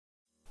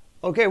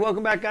Okay,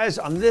 welcome back guys.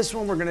 On this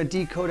one, we're gonna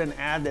decode an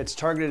ad that's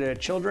targeted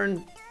at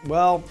children.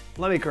 Well,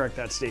 let me correct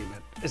that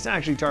statement. It's not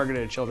actually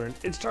targeted at children.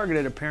 It's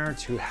targeted at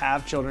parents who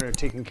have children or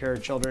taking care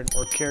of children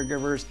or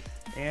caregivers.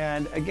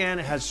 And again,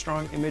 it has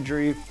strong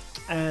imagery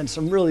and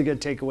some really good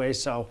takeaways.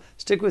 So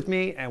stick with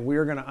me and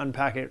we're gonna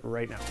unpack it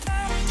right now.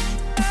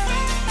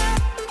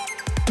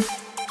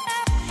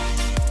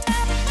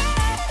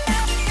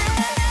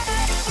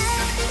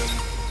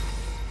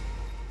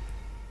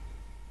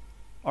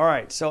 All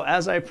right, so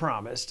as I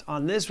promised,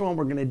 on this one,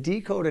 we're gonna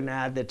decode an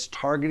ad that's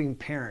targeting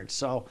parents.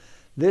 So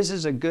this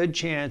is a good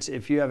chance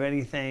if you have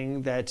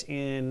anything that's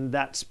in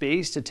that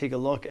space to take a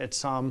look at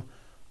some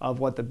of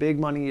what the big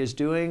money is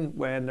doing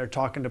when they're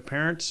talking to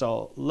parents.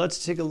 So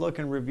let's take a look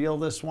and reveal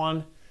this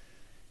one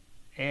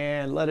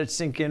and let it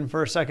sink in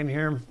for a second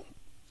here.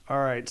 All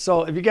right,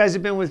 so if you guys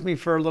have been with me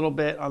for a little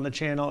bit on the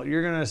channel,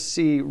 you're gonna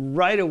see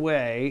right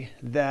away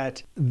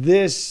that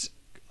this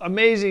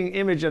amazing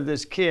image of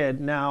this kid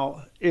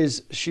now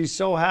is she's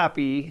so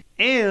happy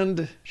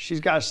and she's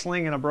got a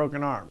sling and a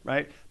broken arm,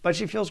 right? But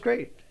she feels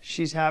great.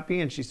 She's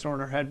happy and she's throwing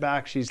her head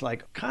back. She's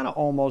like kind of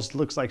almost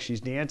looks like she's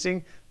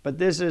dancing, but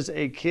this is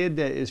a kid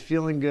that is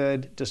feeling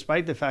good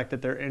despite the fact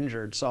that they're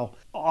injured. So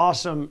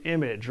awesome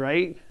image,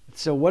 right?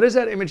 So what does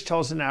that image tell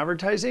us in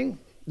advertising?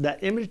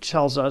 That image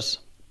tells us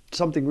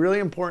something really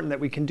important that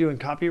we can do in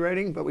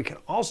copywriting, but we can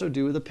also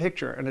do with a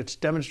picture, and it's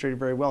demonstrated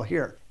very well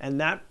here.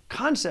 And that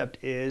concept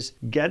is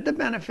get the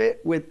benefit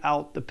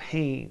without the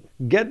pain.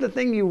 Get the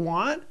thing you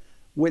want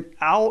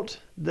without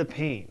the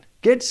pain.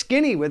 Get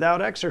skinny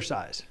without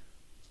exercise.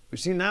 We've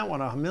seen that one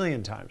a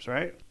million times,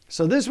 right?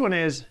 So this one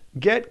is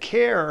get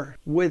care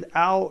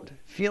without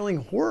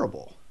feeling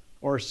horrible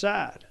or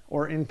sad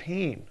or in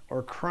pain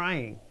or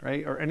crying,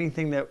 right? Or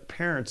anything that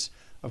parents,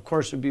 of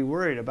course, would be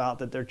worried about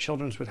that their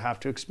children would have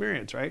to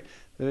experience, right?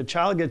 If a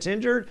child gets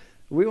injured,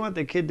 we want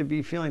the kid to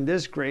be feeling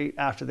this great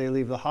after they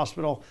leave the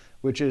hospital,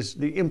 which is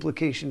the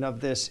implication of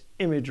this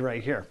image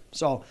right here.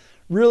 So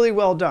really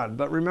well done.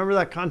 But remember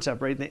that concept,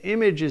 right? The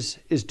image is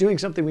doing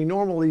something we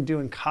normally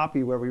do in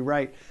copy where we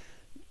write,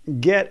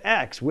 get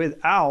X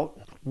without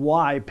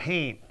Y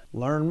pain.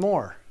 Learn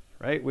more,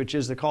 right? Which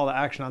is the call to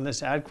action on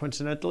this ad,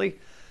 coincidentally.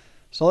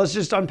 So let's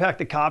just unpack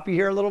the copy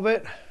here a little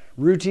bit.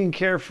 Routine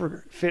care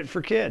fit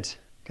for kids.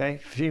 Okay,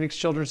 Phoenix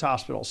Children's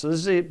Hospital. So this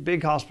is a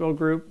big hospital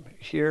group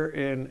here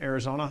in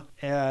Arizona.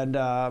 And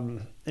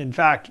in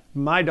fact,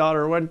 my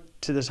daughter went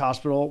to this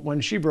hospital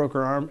when she broke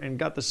her arm and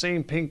got the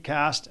same pink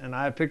cast. And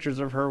I have pictures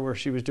of her where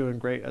she was doing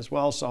great as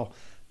well. So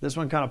this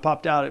one kind of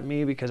popped out at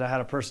me because I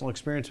had a personal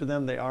experience with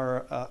them. They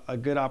are a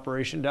good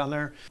operation down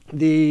there.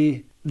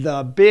 The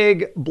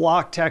big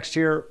block text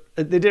here,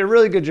 they did a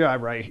really good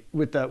job, right,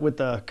 with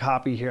the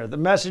copy here. The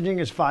messaging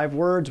is 5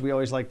 words. We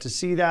always like to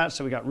see that.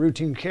 So we got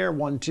routine care,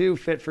 1, 2,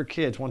 fit for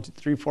kids, 1, 2,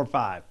 3, 4,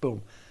 5,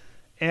 boom.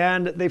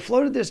 And they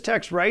floated this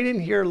text right in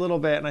here a little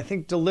bit. And I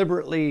think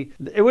deliberately,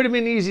 it would have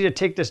been easy to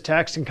take this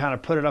text and kind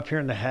of put it up here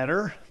in the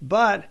header,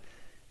 but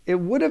it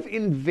would have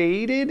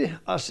invaded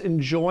us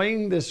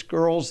enjoying this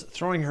girl's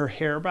throwing her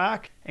hair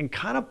back and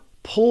kind of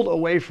pulled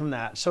away from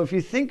that. So if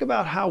you think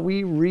about how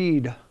we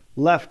read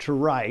left to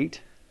right,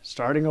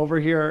 starting over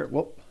here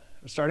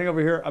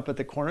up at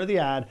the corner of the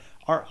ad,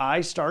 our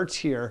eye starts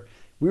here.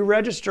 We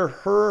register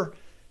her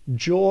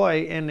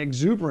joy and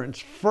exuberance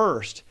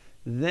first.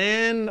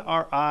 Then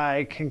our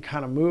eye can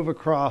kind of move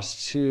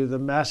across to the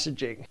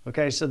messaging.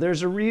 Okay, so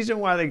there's a reason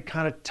why they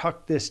kind of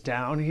tucked this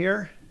down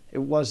here. It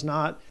was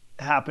not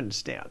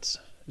happenstance.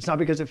 It's not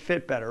because it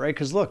fit better, right?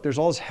 Because look, there's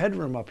all this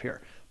headroom up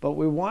here. But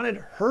we wanted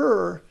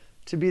her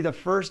to be the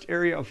first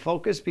area of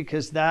focus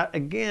because that,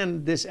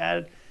 again, this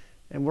ad,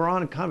 and we're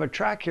on kind of a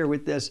track here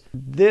with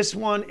this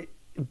one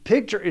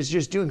picture is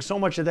just doing so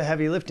much of the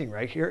heavy lifting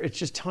right here. It's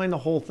just telling the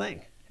whole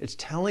thing. It's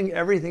telling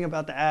everything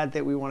about the ad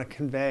that we want to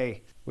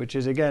convey, which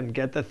is, again,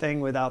 get the thing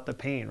without the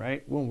pain,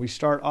 right? When we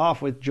start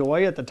off with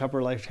joy at the top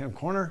left-hand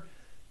corner,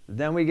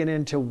 then we get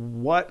into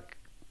what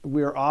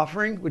we're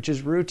offering, which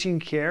is routine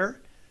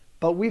care,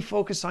 but we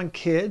focus on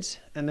kids.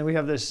 And then we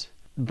have this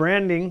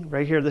branding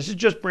right here. This is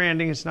just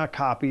branding. It's not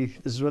copy.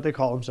 This is what they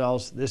call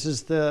themselves. This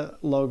is the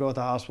logo at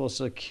the hospital. It's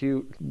a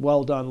cute,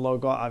 well done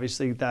logo.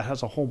 Obviously, that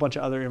has a whole bunch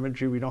of other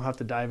imagery we don't have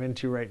to dive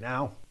into right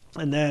now.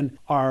 And then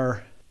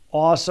our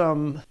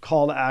awesome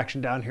call to action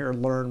down here,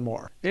 learn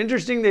more.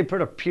 Interesting, they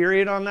put a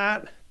period on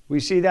that. We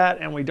see that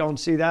and we don't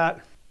see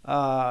that.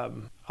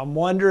 I'm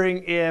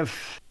wondering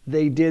if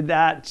they did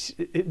that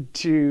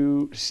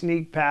to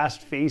sneak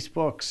past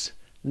Facebook's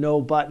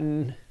no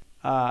button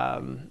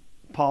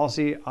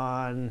policy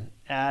on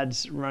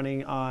ads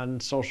running on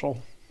social,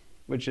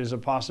 which is a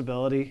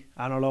possibility.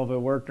 I don't know if it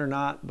worked or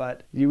not,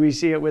 but we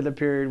see it with a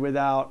period,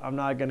 without. I'm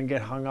not going to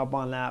get hung up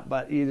on that,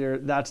 but either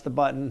that's the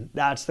button,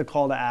 that's the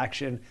call to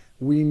action.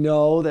 We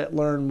know that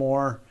learn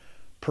more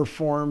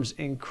performs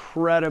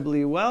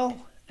incredibly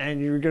well, and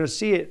you're going to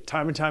see it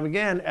time and time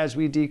again as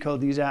we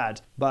decode these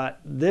ads. But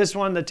this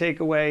one, the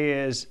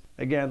takeaway is,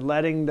 Again,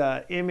 letting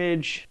the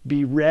image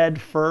be read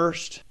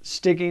first,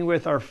 sticking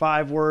with our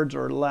 5 words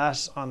or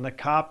less on the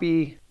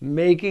copy,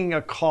 making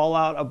a call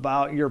out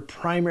about your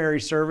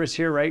primary service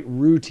here, right?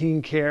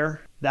 Routine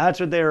care. That's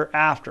what they're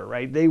after,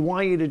 right? They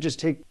want you to just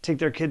take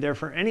their kid there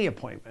for any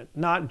appointment,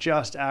 not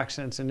just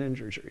accidents and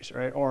injuries,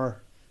 right?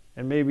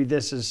 And maybe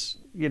this is,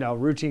 you know,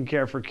 routine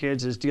care for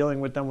kids is dealing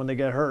with them when they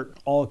get hurt.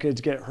 All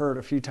kids get hurt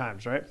a few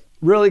times, right?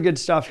 Really good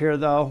stuff here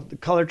though. The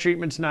color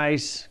treatment's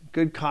nice,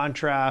 good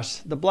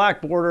contrast. The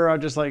black border, I'll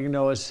just let you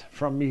know, is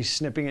from me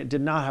snipping it.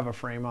 Did not have a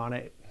frame on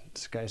it.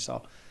 Okay,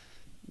 so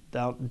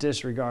don't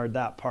disregard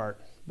that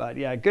part. But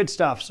yeah, good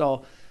stuff.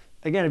 So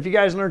again, if you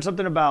guys learned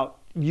something about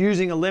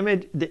using a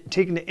limit,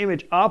 taking the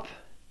image up,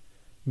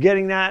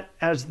 getting that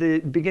as the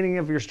beginning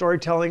of your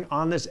storytelling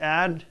on this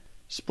ad,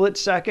 split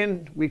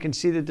second, we can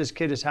see that this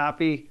kid is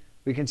happy.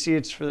 We can see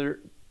it's for their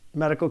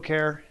medical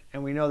care.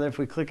 And we know that if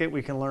we click it,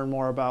 we can learn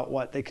more about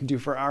what they can do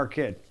for our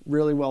kid.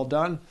 Really well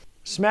done.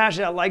 Smash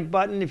that like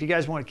button if you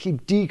guys want to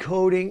keep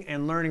decoding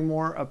and learning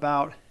more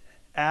about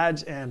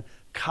ads and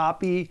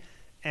copy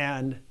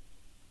and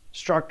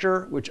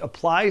structure, which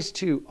applies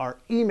to our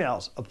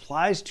emails,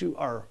 applies to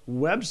our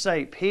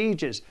website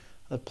pages,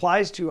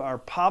 applies to our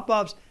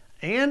pop-ups,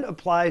 and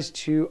applies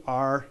to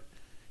our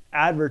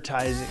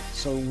advertising.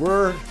 So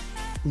we're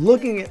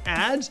looking at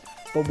ads,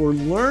 but we're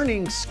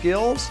learning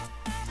skills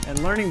and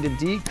learning to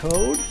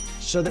decode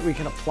so that we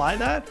can apply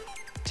that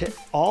to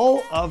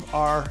all of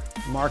our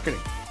marketing.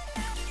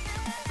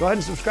 Go ahead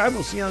and subscribe.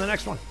 We'll see you on the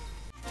next one.